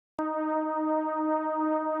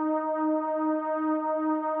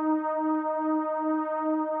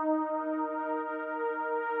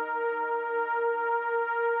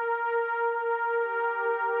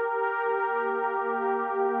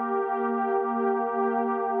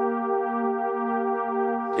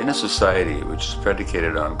In a society which is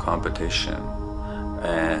predicated on competition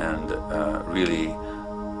and really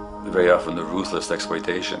very often the ruthless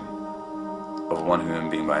exploitation of one human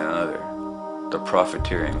being by another, the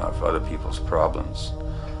profiteering of other people's problems,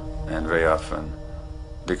 and very often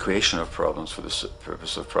the creation of problems for the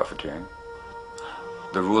purpose of profiteering,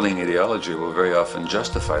 the ruling ideology will very often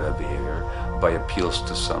justify that behavior by appeals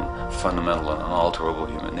to some fundamental and unalterable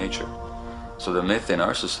human nature. So the myth in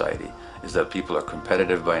our society is that people are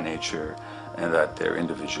competitive by nature and that they're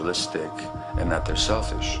individualistic and that they're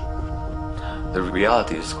selfish. The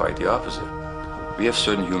reality is quite the opposite. We have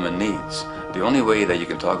certain human needs. The only way that you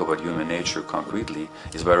can talk about human nature concretely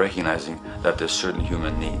is by recognizing that there's certain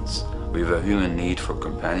human needs. We have a human need for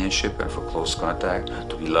companionship and for close contact,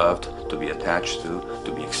 to be loved, to be attached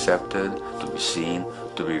to be accepted, to be seen,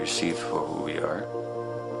 to be received for who we are.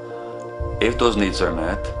 If those needs are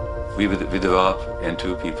met, we develop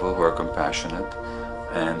into people who are compassionate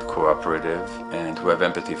and cooperative and who have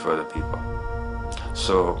empathy for other people.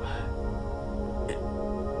 So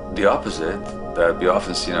the opposite that we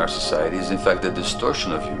often see in our society is in fact the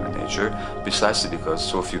distortion of human nature, precisely because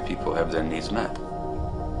so few people have their needs met.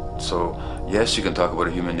 So yes, you can talk about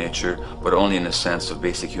a human nature, but only in the sense of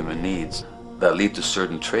basic human needs that lead to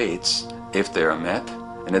certain traits if they are met,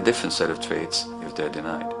 and a different set of traits if they're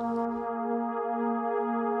denied.